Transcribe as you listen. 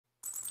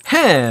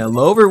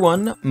Hello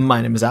everyone,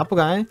 my name is Apple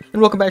Guy, and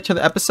welcome back to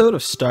the episode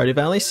of Stardew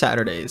Valley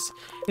Saturdays.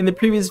 In the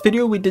previous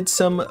video, we did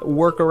some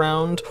work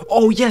around...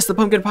 Oh yes, the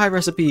pumpkin pie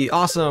recipe!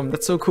 Awesome!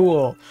 That's so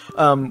cool!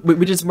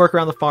 We did some work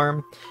around the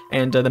farm,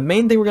 and the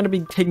main thing we're going to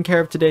be taking care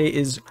of today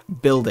is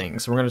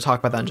buildings. We're going to talk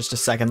about that in just a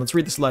second. Let's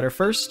read this letter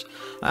first.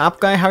 Apple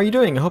Guy, how are you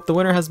doing? I hope the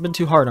winter hasn't been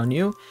too hard on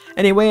you.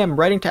 Anyway, I'm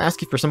writing to ask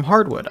you for some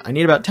hardwood. I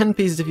need about 10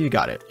 pieces if you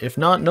got it. If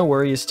not, no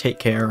worries. Take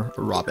care,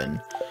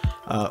 Robin.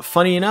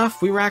 Funny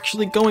enough, we were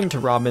actually going to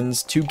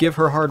Robin's to give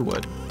her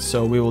hardwood,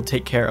 so we will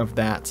take care of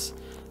that.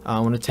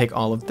 I want to take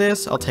all of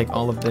this, I'll take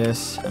all of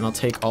this, and I'll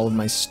take all of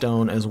my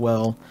stone as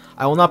well.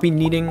 I will not be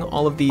needing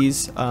all of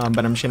these, but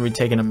I'm just going to be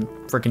taking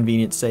them for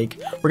convenience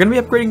sake. We're going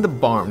to be upgrading the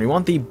barn. We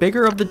want the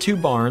bigger of the two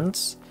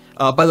barns.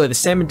 By the way, the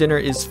salmon dinner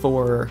is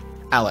for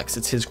Alex.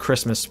 It's his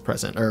Christmas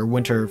present, or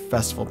winter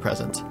festival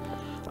present.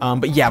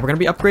 But yeah, we're going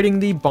to be upgrading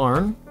the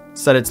barn.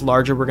 So that it's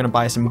larger. We're going to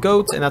buy some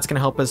goats, and that's going to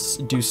help us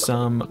do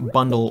some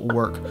bundle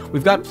work.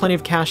 We've got plenty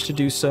of cash to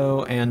do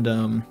so,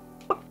 and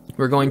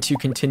we're going to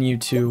continue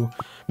to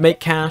make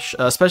cash,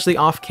 especially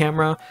off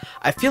camera.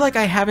 I feel like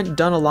I haven't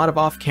done a lot of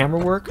off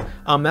camera work.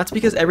 That's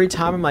because every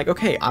time I'm like,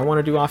 okay, I want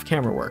to do off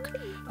camera work.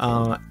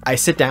 I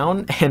sit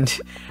down and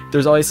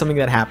there's always something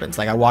that happens.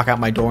 Like I walk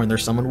out my door and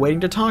there's someone waiting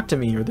to talk to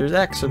me, or there's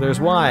X or there's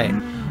Y.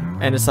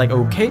 And it's like,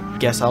 okay,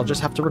 guess I'll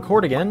just have to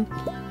record again.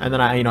 And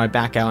then I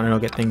back out and I'll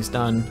get things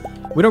done.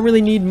 We don't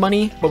really need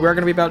money, but we're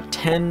going to be about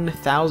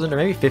 10,000 or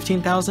maybe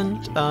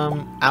 15,000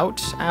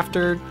 out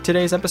after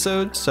today's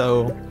episode.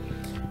 So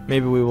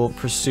maybe we will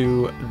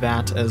pursue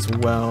that as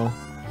well.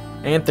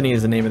 Anthony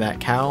is the name of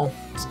that cow.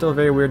 Still a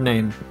very weird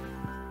name.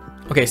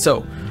 Okay,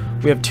 so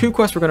we have two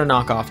quests we're going to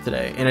knock off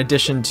today, in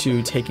addition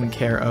to taking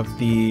care of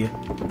the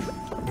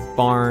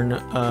barn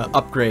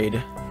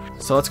upgrade.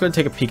 So let's go and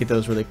take a peek at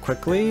those really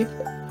quickly.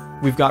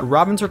 We've got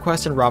Robin's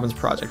request and Robin's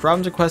project.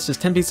 Robin's request is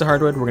 10 pieces of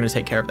hardwood. We're going to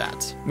take care of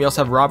that. We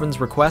also have Robin's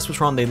request,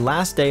 which we're on the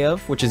last day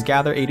of, which is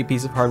gather 80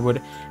 pieces of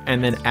hardwood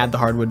and then add the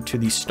hardwood to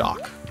the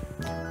stock.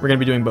 We're going to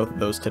be doing both of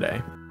those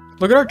today.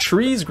 Look at our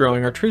trees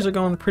growing. Our trees are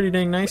going pretty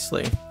dang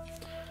nicely.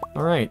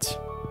 All right.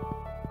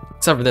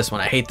 Except for this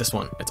one. I hate this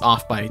one. It's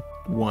off by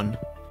 1.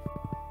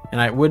 And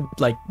I would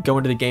like go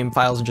into the game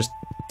files and just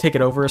take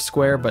it over a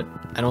square, but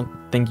I don't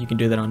think you can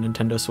do that on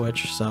Nintendo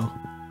Switch, so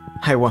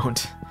I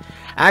won't.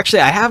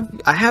 Actually, I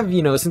have,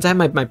 you know, since I have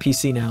my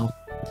PC now,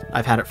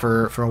 I've had it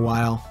for a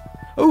while.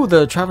 Oh,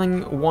 the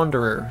Traveling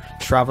Wanderer,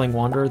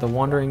 the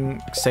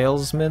Wandering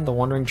Salesman, the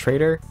Wandering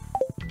Trader,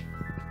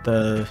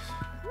 the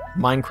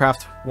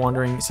Minecraft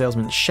Wandering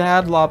Salesman,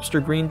 Shad, Lobster,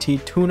 Green Tea,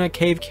 Tuna,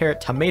 Cave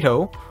Carrot,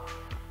 Tomato,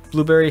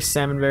 Blueberry,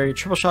 Salmonberry,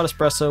 Triple Shot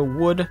Espresso,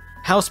 Wood,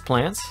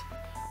 Houseplants,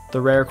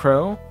 the Rare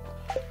Crow.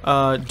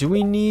 Do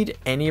we need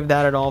any of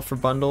that at all for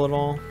bundle at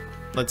all?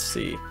 Let's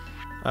see.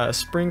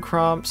 Spring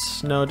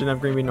crops, no, didn't have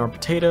green bean nor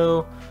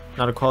potato,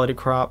 not a quality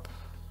crop.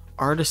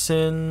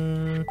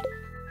 Artisan,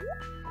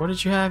 what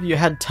did you have? You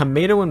had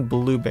tomato and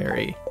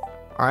blueberry.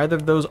 Are either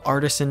of those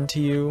artisan to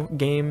you,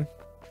 game?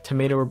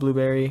 Tomato or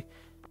blueberry?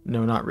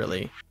 No, not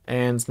really.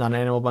 And it's not an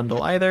animal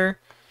bundle either.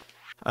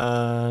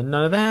 None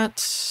of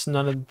that,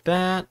 none of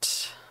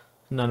that,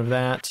 none of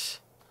that,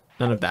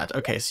 none of that.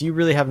 Okay, so you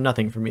really have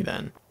nothing for me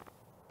then.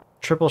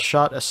 Triple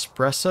Shot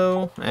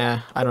Espresso?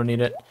 I don't need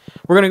it.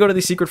 We're going to go to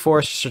the secret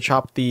forest to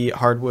chop the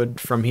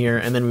hardwood from here,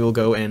 and then we will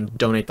go and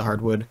donate the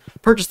hardwood.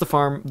 Purchase the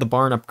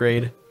barn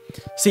upgrade.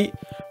 See,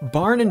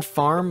 barn and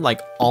farm,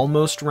 like,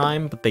 almost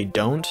rhyme, but they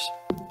don't.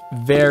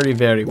 Very,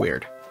 very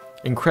weird.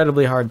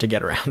 Incredibly hard to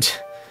get around,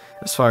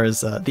 as far as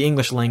the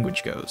English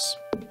language goes.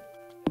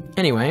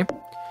 Anyway,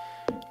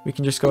 we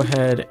can just go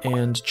ahead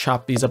and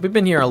chop these up. We've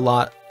been here a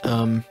lot,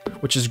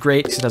 which is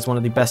great because it has one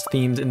of the best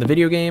themes in the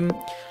video game.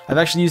 I've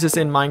actually used this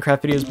in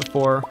Minecraft videos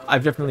before.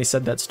 I've definitely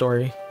said that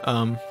story,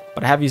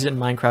 but I have used it in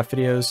Minecraft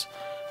videos.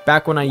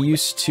 Back when I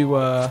used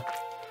to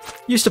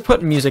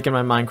put music in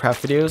my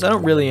Minecraft videos. I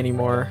don't really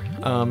anymore.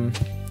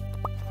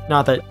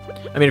 Not that,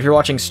 I mean, if you're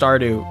watching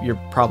Stardew, you're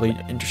probably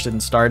interested in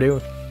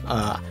Stardew.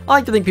 I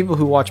like to think people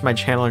who watch my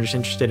channel are just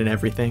interested in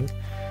everything,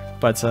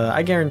 but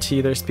I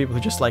guarantee there's people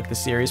who just like the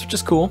series, which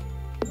is cool.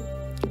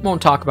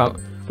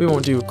 We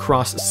won't do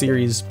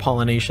cross-series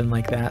pollination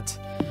like that,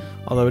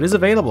 although it is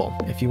available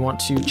if you want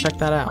to check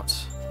that out.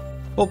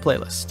 Full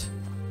playlist.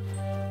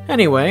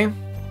 Anyway,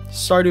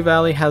 Stardew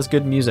Valley has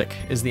good music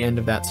is the end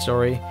of that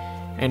story,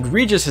 and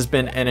Regis has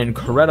been an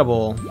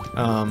incredible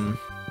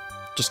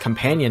just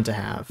companion to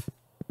have.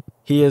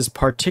 He is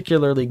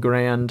particularly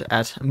grand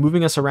at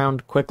moving us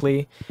around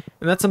quickly,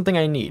 and that's something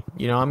I need.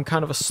 You know, I'm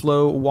kind of a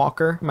slow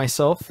walker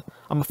myself.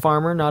 I'm a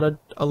farmer, not an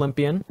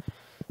Olympian.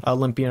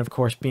 Olympian, of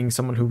course, being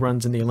someone who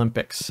runs in the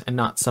Olympics, and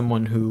not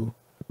someone who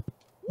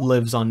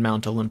lives on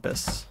Mount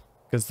Olympus.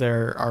 Because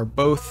there are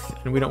both,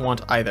 and we don't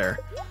want either.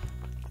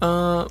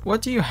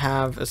 What do you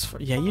have as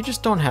far... Yeah, you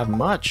just don't have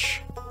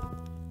much.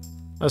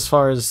 As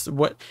far as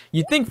what...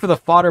 You'd think for the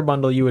fodder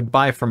bundle you would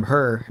buy from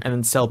her, and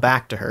then sell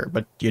back to her,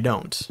 but you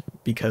don't.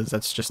 Because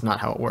that's just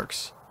not how it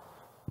works.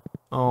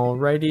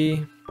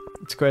 Alrighty.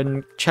 Let's go ahead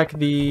and check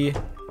the...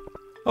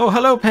 Oh,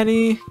 hello,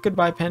 Penny!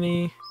 Goodbye,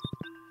 Penny.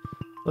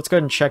 Let's go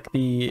ahead and check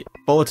the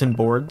bulletin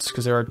boards,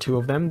 because there are 2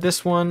 of them.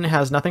 This one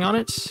has nothing on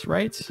it,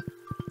 right?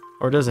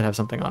 Or does it have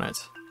something on it?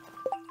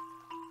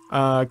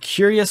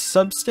 Curious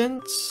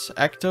substance,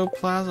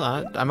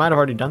 ectoplasm. I might have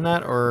already done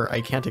that, or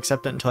I can't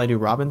accept it until I do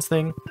Robin's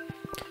thing.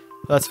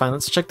 That's fine.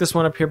 Let's check this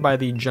one up here by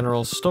the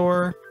general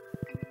store.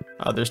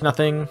 There's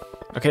nothing.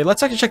 Okay,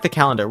 let's actually check the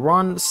calendar. We're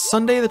on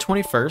Sunday the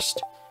 21st,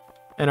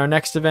 and our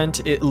next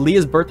event,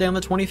 Leah's birthday on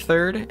the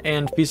 23rd,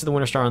 and Feast of the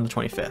Winter Star on the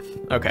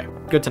 25th. Okay,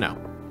 good to know.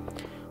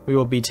 We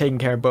will be taking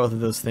care of both of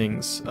those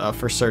things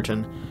for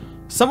certain.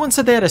 Someone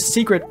said they had a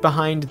secret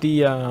behind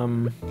the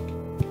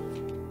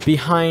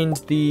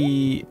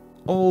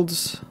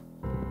old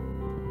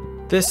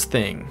this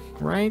thing,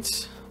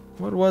 right?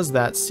 What was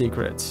that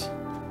secret?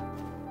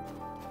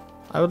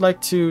 I would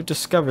like to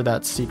discover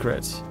that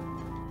secret.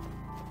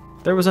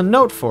 There was a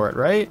note for it,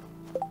 right?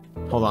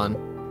 Hold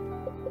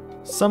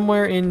on.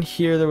 Somewhere in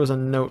here there was a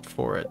note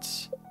for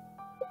it.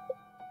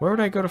 Where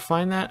would I go to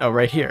find that? Oh,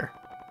 right here.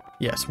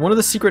 Yes, one of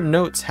the secret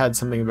notes had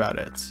something about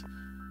it.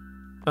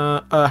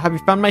 Have you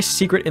found my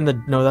secret in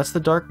the... No, that's the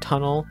dark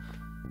tunnel.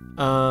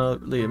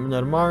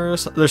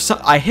 There's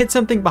I hid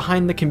something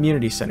behind the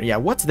community center. Yeah,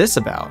 what's this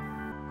about?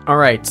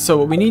 Alright, so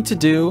what we need to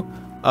do,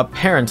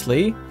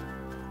 apparently,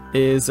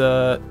 is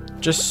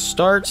just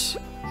start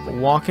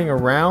walking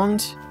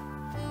around.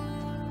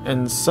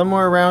 And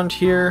somewhere around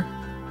here,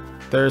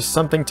 there's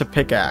something to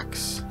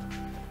pickaxe.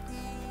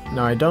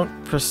 Now, I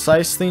don't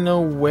precisely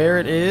know where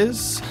it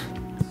is,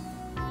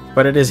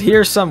 but it is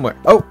here somewhere.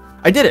 Oh,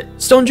 I did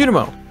it! Stone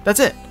Junimo! That's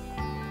it!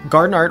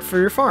 Garden art for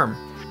your farm.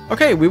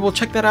 Okay, we will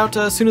check that out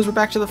as soon as we're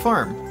back to the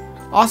farm.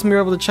 Awesome, we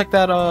were able to check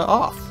that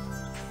off.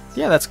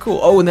 Yeah, that's cool.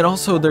 Oh, and then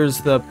also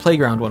there's the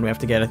playground one we have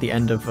to get at the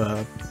end of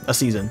a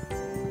season.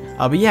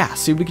 But yeah,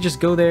 so we could just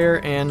go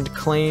there and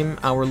claim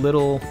our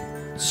little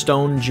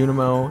stone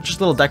Junimo. Just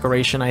a little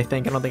decoration, I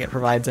think. I don't think it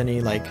provides any,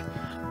 like,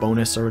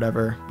 bonus or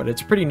whatever, but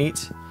it's pretty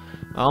neat.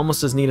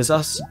 Almost as neat as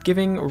us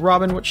giving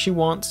Robin what she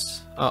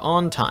wants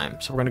on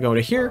time. So we're going to go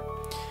to here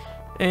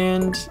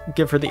and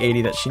give her the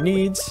 80 that she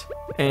needs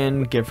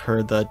and give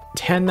her the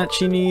 10 that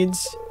she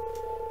needs.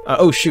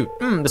 Oh shoot,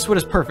 this wood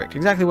is perfect.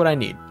 Exactly what I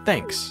need.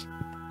 Thanks.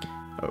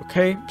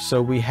 Okay,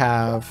 so we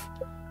have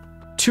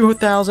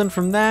 2,000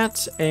 from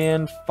that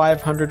and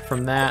 500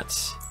 from that.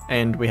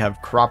 And we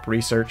have crop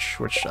research,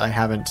 which I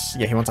haven't...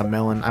 Yeah, he wants a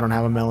melon. I don't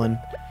have a melon.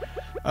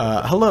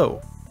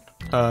 Hello.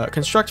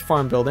 Construct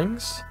farm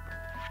buildings.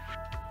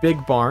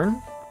 Big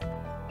barn.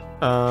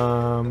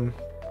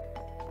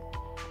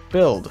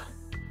 Build.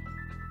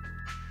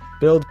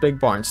 Build big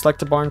barn.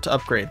 Select a barn to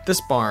upgrade.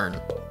 This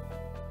barn.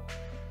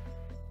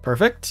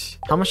 Perfect.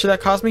 How much did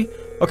that cost me?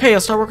 Okay,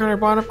 I'll start working on a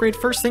barn upgrade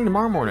first thing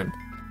tomorrow morning.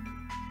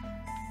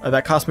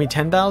 That cost me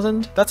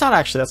 10,000? That's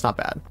not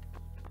bad.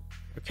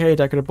 Okay,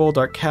 decorative bowl,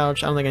 dark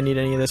couch. I don't think I need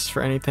any of this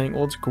for anything.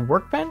 Old school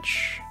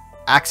workbench.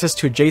 Access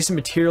to adjacent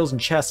materials and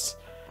chests.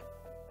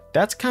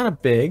 That's kind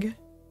of big.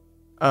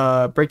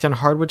 Break down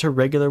hardwood to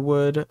regular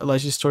wood.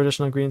 Allows you to store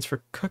additional ingredients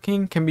for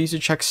cooking. Can be used to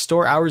check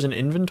store hours and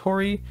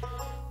inventory.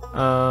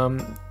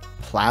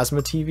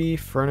 Plasma TV,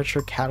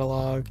 furniture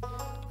catalog,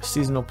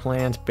 seasonal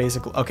plant,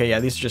 basic... Okay, yeah,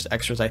 these are just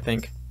extras, I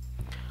think.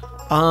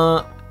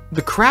 The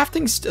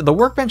crafting... The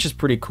workbench is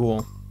pretty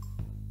cool.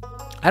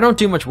 I don't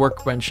do much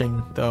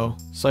workbenching, though,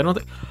 so I don't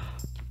think...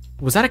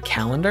 Was that a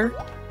calendar?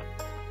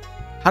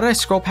 How did I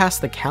scroll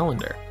past the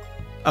calendar?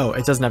 Oh,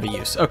 it doesn't have a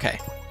use. Okay.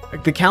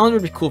 The calendar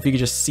would be cool if you could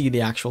just see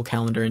the actual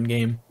calendar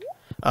in-game.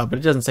 But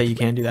it doesn't say you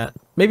can do that.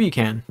 Maybe you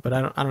can, but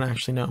I don't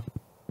actually know.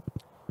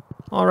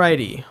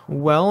 Alrighty.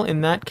 Well,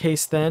 in that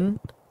case then,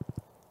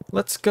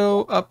 let's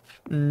go up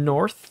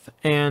north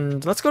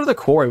and let's go to the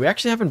quarry. We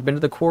actually haven't been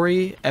to the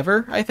quarry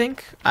ever, I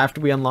think. After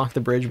we unlocked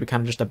the bridge, we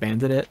kind of just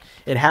abandoned it.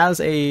 It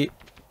has a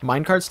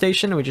minecart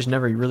station, and we just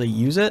never really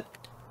use it.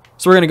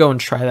 So we're going to go and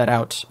try that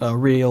out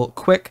real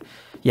quick.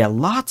 Yeah,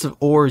 lots of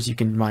ores you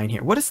can mine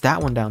here. What is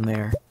that one down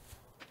there?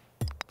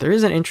 There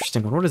is an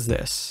interesting one. What is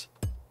this?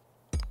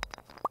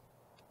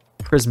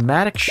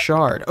 Prismatic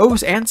shard. Oh,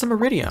 and some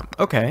iridium.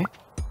 Okay.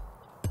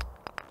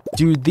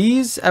 Do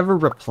these ever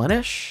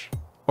replenish?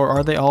 Or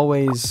are they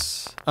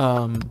always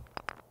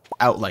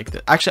out like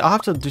this? Actually, I'll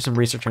have to do some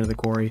research into the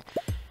quarry.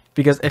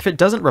 Because if it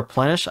doesn't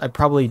replenish, I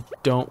probably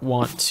don't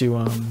want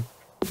to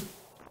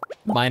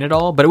mine it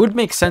all. But it would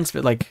make sense if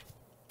it like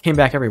came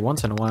back every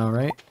once in a while,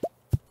 right?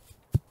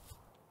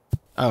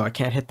 Oh, I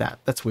can't hit that.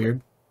 That's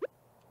weird.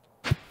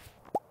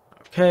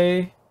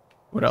 Okay.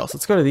 What else?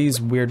 Let's go to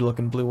these weird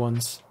looking blue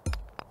ones.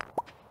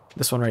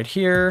 This one right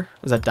here.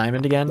 Is that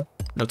diamond again?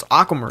 No, it's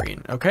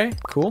aquamarine. Okay,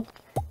 cool.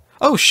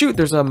 Oh shoot,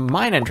 there's a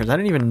mine entrance. I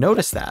didn't even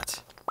notice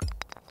that.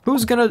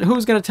 Who's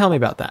gonna tell me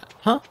about that?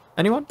 Huh?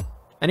 Anyone?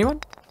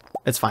 Anyone?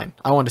 It's fine.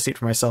 I wanted to see it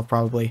for myself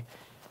probably.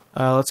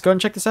 Let's go and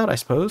check this out, I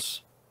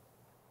suppose.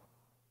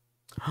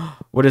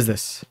 What is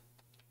this?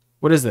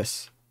 What is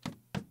this?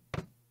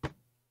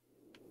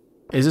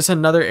 Is this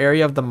another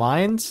area of the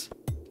mines?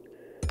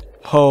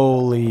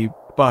 Holy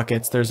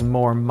buckets, there's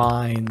more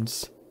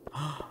mines.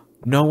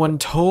 No one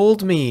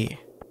told me.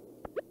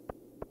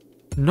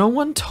 No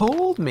one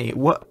told me.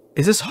 What?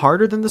 Is this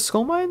harder than the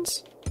skull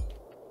mines?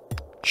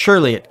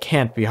 Surely it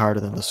can't be harder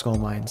than the skull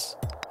mines.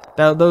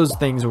 Those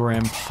things were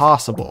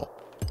impossible.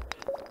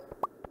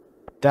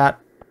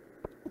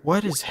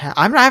 What is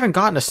I haven't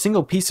gotten a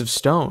single piece of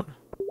stone.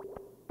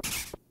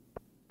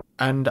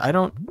 And I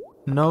don't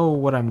know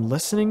what I'm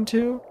listening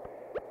to.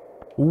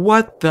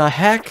 What the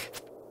heck?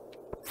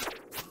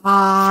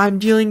 I'm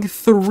dealing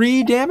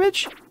 3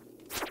 damage?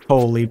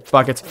 Holy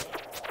buckets.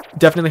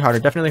 Definitely harder,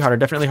 definitely harder,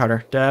 definitely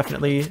harder.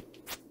 Definitely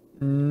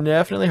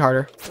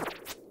harder.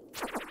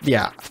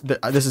 Yeah,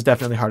 this is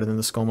definitely harder than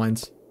the skull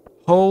mines.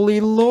 Holy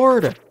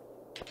lord.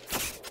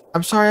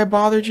 I'm sorry I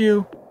bothered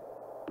you.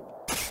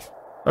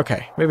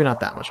 Okay, maybe not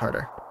that much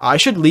harder. I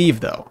should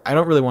leave, though. I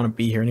don't really want to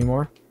be here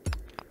anymore.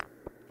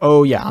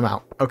 Oh, yeah, I'm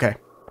out. Okay.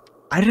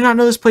 I did not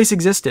know this place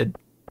existed.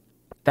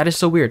 That is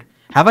so weird.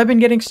 Have I been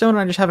getting stone and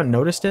I just haven't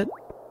noticed it?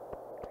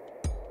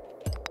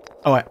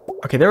 Oh,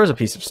 okay, there was a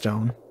piece of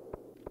stone.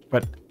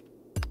 But,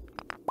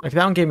 like,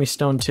 that one gave me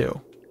stone,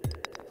 too.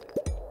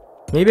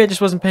 Maybe I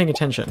just wasn't paying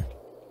attention.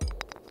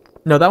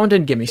 No, that one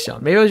didn't give me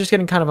stone. Maybe I was just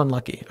getting kind of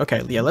unlucky.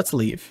 Okay, yeah, let's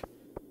leave.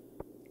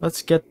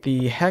 Let's get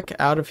the heck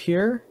out of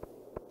here.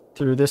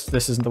 Through this.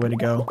 This isn't the way to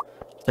go.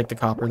 Take the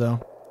copper,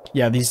 though.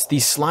 Yeah, these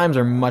slimes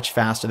are much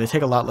faster. They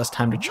take a lot less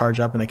time to charge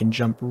up, and they can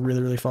jump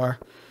really, really far.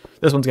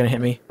 This one's going to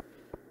hit me.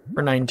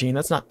 For 19.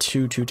 That's not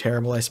too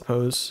terrible, I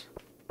suppose.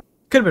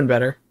 Could have been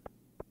better.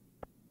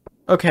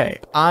 Okay,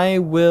 I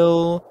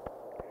will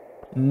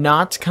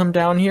not come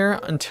down here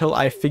until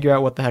I figure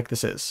out what the heck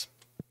this is.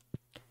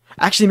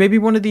 Actually, maybe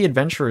one of the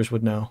adventurers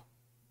would know.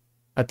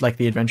 At, like,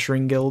 the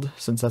adventuring guild,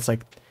 since that's,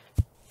 like,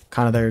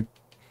 kind of their...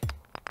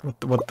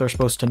 what they're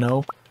supposed to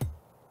know.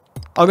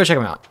 I'll go check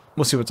them out.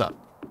 We'll see what's up.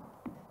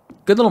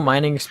 Good little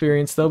mining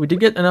experience, though. We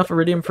did get enough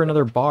iridium for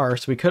another bar,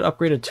 so we could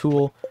upgrade a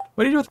tool.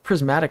 What do you do with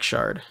prismatic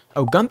shard?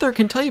 Oh, Gunther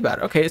can tell you about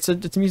it. Okay, it's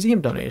a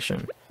museum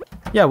donation.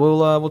 Yeah,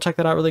 we'll check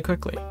that out really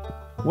quickly.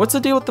 What's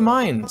the deal with the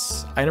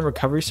mines? Item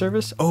recovery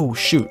service? Oh,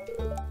 shoot.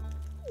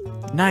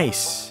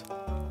 Nice.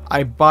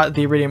 I bought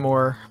the iridium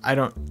ore.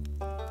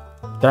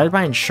 Did I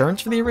buy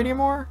insurance for the iridium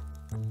ore?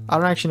 I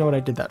don't actually know what I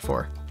did that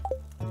for.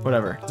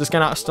 Whatever. Is this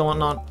guy still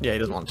not? Yeah, he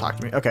doesn't want to talk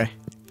to me. Okay.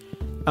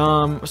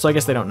 So I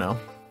guess they don't know.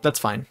 That's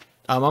fine.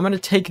 I'm gonna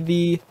take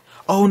the...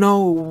 Oh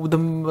no,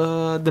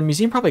 the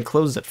museum probably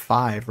closes at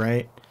 5,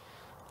 right?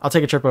 I'll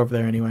take a trip over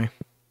there anyway.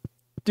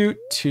 Due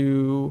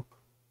to...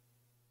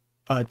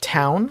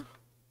 town,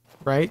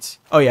 right?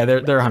 Oh yeah,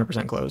 they're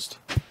 100% closed.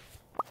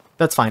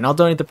 That's fine. I'll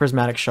donate the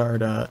prismatic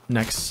shard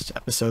next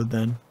episode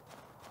then.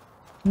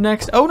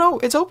 Next... Oh no,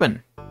 it's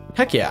open!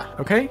 Heck yeah,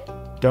 okay.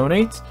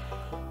 Donate.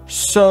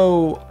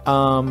 So,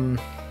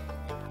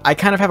 I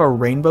kind of have a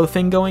rainbow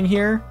thing going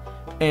here,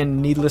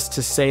 and needless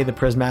to say, the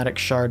prismatic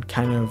shard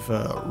kind of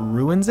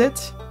ruins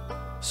it.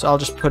 So I'll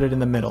just put it in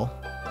the middle.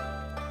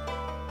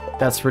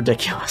 That's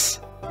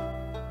ridiculous.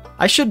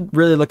 I should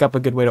really look up a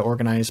good way to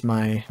organize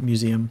my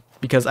museum,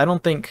 because I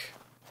don't think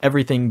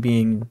everything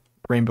being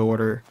rainbow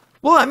order...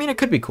 Well, I mean, it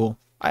could be cool.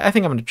 I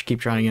think I'm going to keep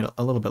trying it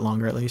a little bit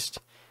longer, at least.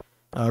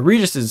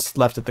 Regis is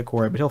left at the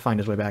quarry, but he'll find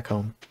his way back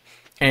home.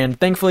 And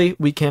thankfully,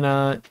 we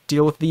can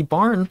deal with the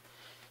barn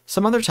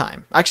some other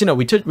time. Actually, no,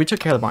 we took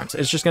care of the barn. So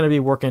it's just going to be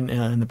working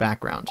in the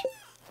background.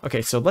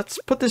 Okay, so let's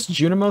put this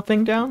Junimo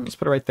thing down. Let's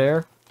put it right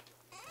there.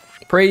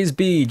 Praise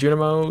be,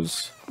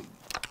 Junimos.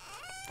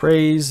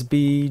 Praise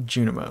be,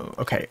 Junimo.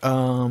 Okay,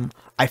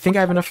 I think I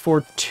have enough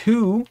for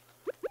 2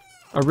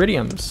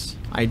 iridiums.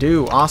 I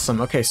do. Awesome.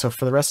 Okay, so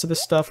for the rest of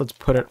this stuff, let's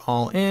put it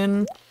all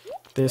in.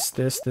 This,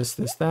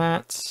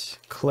 that.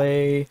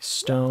 Clay,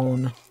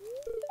 stone...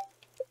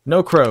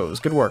 No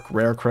crows. Good work,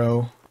 rare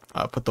crow.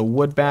 Put the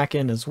wood back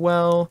in as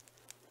well.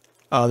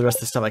 The rest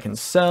of the stuff I can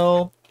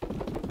sell.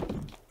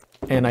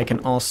 And I can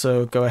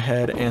also go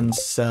ahead and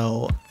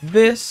sell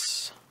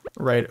this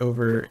right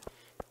over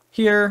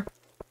here.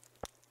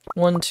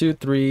 1, 2,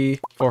 3,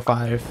 4,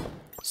 5,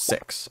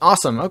 6.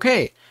 Awesome.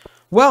 Okay.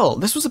 Well,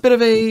 this was a bit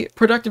of a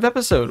productive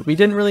episode. We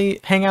didn't really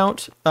hang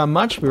out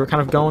much. We were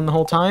kind of going the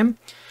whole time.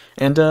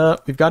 And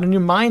we've got a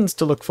new mines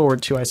to look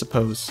forward to, I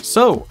suppose.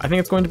 So, I think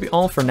it's going to be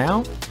all for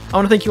now. I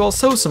want to thank you all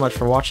so much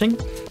for watching.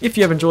 If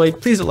you have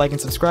enjoyed, please like and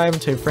subscribe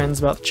and tell your friends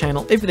about the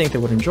channel if you think they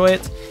would enjoy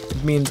it.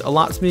 It means a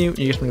lot to me when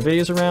you get some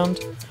videos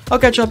around. I'll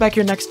catch y'all back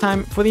here next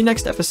time for the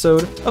next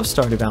episode of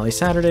Stardew Valley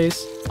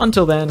Saturdays.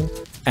 Until then,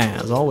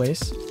 as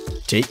always,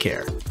 take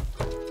care.